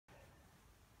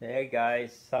Hey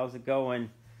guys, how's it going?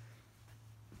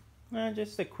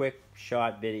 Just a quick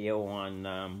short video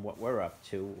on what we're up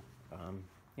to.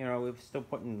 We're still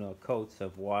putting coats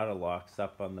of water locks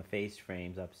up on the face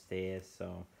frames upstairs.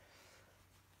 So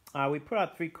we put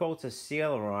out 3 coats of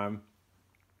sealer on.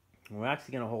 We're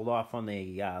actually going to hold off on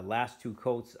the last 2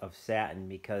 coats of satin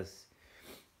because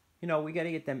we got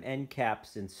to get them end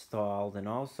caps installed, and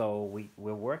also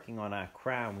we're working on our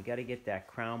crown. We got to get that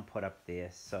crown put up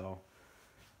there. So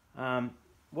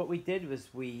what we did was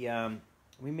we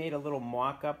made a little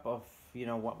mock-up of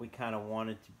what we kind of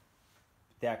wanted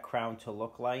that crown to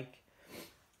look like.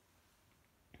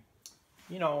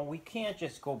 We can't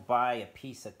just go buy a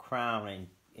piece of crown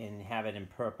and have it in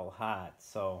Purple Heart.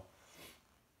 So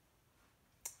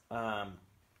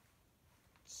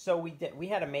we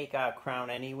had to make our crown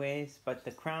anyways, but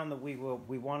the crown that we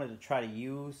wanted to try to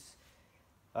use,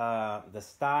 the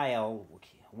style,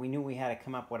 we knew we had to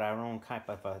come up with our own type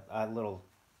of a little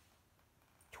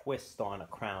twist on a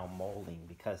crown molding,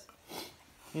 because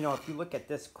if you look at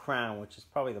this crown, which is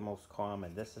probably the most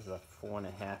common, this is a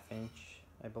 4.5 inch,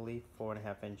 I believe,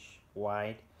 4.5 inch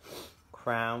wide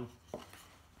crown.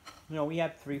 We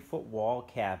have 3-foot wall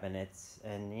cabinets,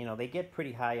 and they get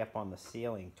pretty high up on the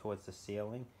ceiling, towards the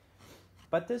ceiling,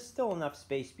 but there's still enough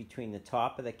space between the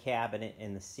top of the cabinet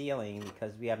and the ceiling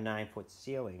because we have 9-foot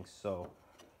ceilings.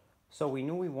 So we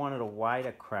knew we wanted a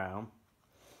wider crown,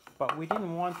 but we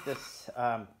didn't want this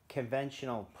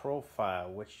conventional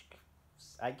profile, which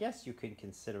I guess you could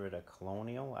consider it a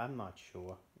colonial. I'm not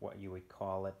sure what you would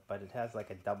call it, but it has like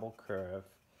a double curve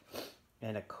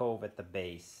and a cove at the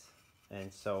base.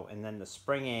 And then the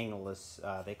spring angle is,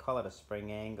 they call it a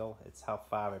spring angle. It's how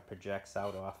far it projects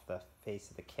out off the face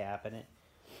of the cabinet,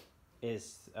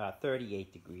 is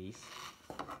 38 degrees.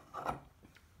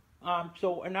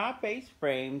 So in our face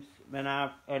frames, in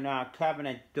our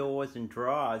cabinet doors and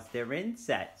drawers, they're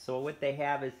inset. So what they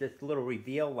have is this little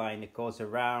reveal line that goes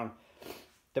around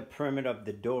the perimeter of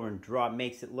the door and drawer. It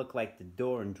makes it look like the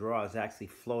door and drawer is actually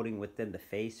floating within the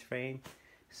face frame.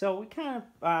 So we kind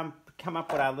of come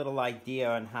up with our little idea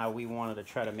on how we wanted to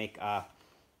try to make our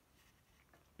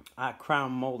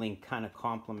crown molding kind of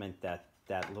complement that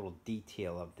little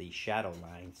detail of the shadow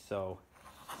line. So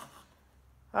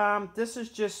this is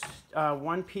just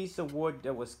one piece of wood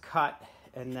that was cut,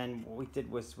 and then what we did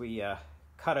was we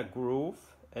cut a groove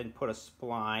and put a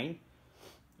spline,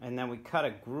 and then we cut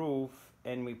a groove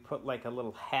and we put like a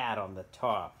little hat on the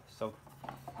top. So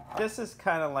this is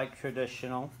kind of like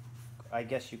traditional, I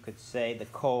guess you could say, the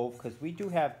cove, because we do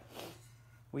have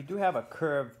a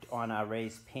curved on our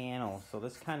raised panel, so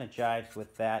this kind of jives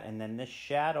with that. And then this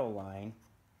shadow line,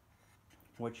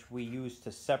 which we use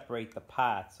to separate the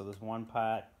parts, so there's 1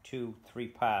 part, 2, 3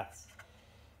 parts,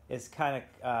 is kind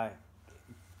of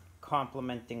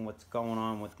complementing what's going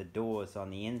on with the doors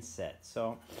on the inset.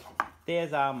 So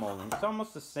there's our molding. It's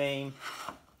almost the same,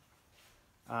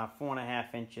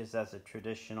 4.5 inches as a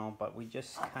traditional, but we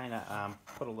just kind of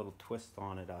put a little twist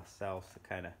on it ourselves to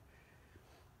kind of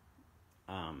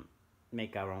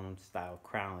make our own style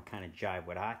crown to kind of jive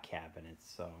with our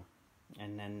cabinets. So,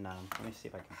 and then let me see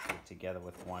if I can put it together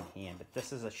with one hand. But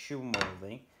this is a shoe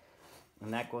molding,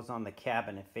 and that goes on the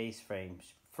cabinet face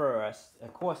frames first.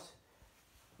 Of course,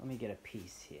 let me get a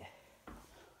piece here.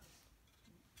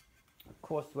 Of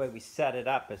course, the way we set it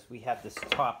up is we have this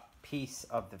top piece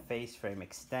of the face frame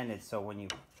extended, so when you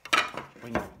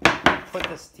put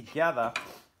this together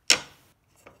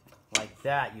like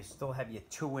that, you still have your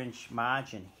 2-inch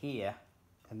margin here,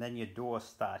 and then your doors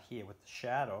start here with the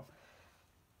shadow,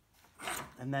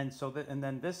 and then and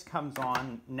then this comes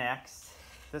on next.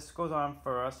 This goes on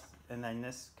first, and then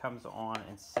this comes on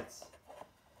and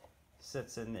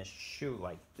sits in this shoe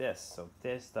like this. So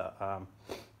there's the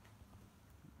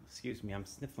excuse me, I'm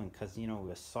sniffling because we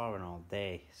were sawing all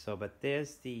day. So, but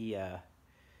there's the I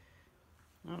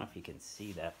don't know if you can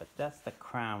see that, but that's the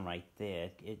crown right there.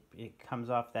 It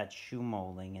comes off that shoe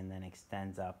molding and then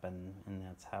extends up, and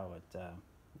that's how it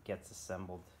gets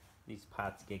assembled. These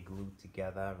parts get glued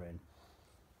together, and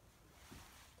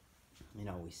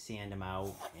we sand them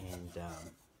out, and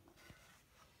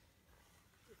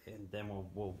then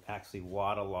we'll actually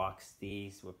waterlock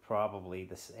these with probably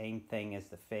the same thing as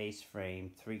the face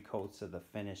frame, 3 coats of the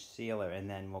finished sealer, and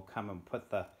then we'll come and put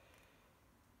the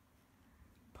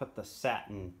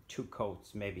satin 2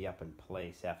 coats maybe up in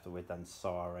place after we're done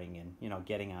sawing and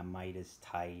getting our miters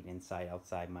tight, inside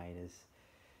outside miters.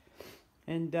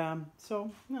 And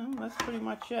so that's pretty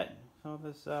much it. So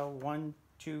there's 1,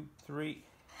 2, 3,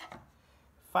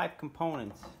 5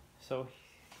 components. So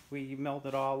we milled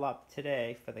it all up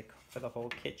today for the whole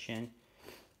kitchen,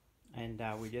 and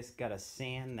we just gotta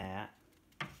sand that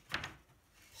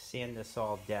sand this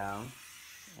all down.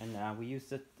 And we use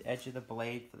the edge of the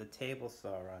blade for the table saw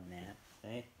on that.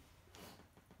 See?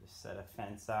 Just set a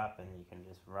fence up and you can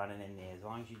just run it in there. As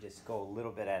long as you just go a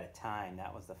little bit at a time.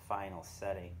 That was the final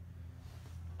setting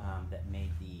that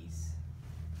made these.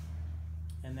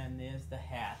 And then there's the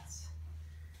hats.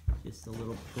 Just a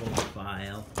little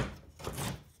profile.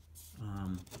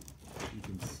 You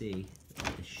can see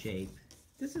the shape.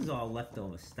 This is all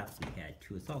leftover stuff we had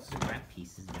too. It's all scrap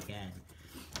pieces we had.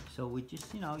 So we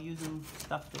just, you know, using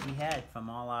stuff that we had from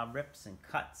all our rips and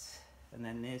cuts. And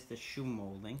then there's the shoe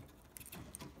molding.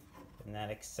 And that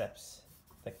accepts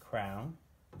the crown.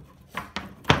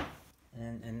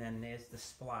 And then there's the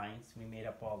splines. We made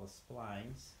up all the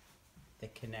splines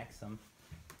that connects them.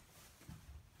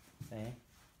 See?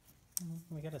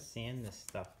 We gotta sand this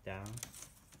stuff down.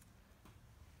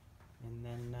 And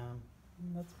then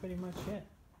that's pretty much it.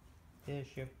 There's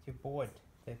your board.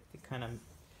 The kind of,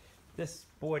 this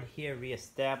board here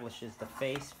reestablishes the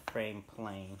face frame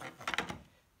plane.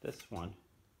 This one.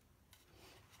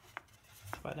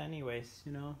 But anyways,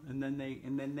 you know, and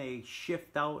then they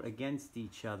shift out against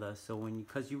each other. So when you,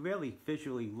 because you really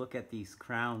visually look at these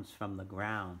crowns from the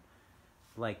ground,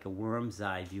 like a worm's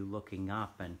eye view looking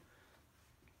up,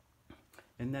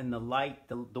 and then the light,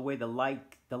 the way the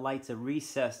lights are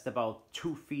recessed about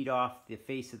 2 feet off the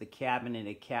face of the cabin, and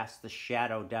it casts the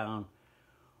shadow down,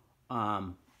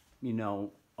 you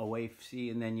know, away. See,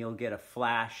 and then you'll get a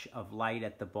flash of light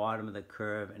at the bottom of the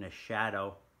curve and a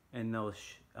shadow, and those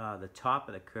the top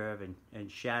of the curve,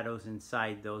 and shadows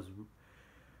inside those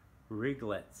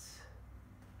riglets,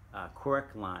 cork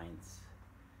lines.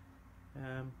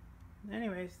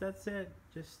 Anyways, that's it.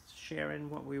 Just sharing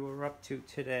what we were up to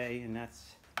today, and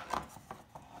that's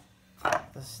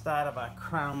the start of our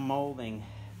crown molding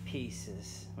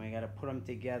pieces. We got to put them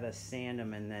together, sand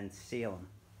them, and then seal them.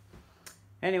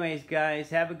 Anyways,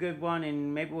 guys, have a good one,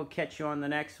 and maybe we'll catch you on the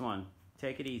next one.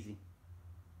 Take it easy.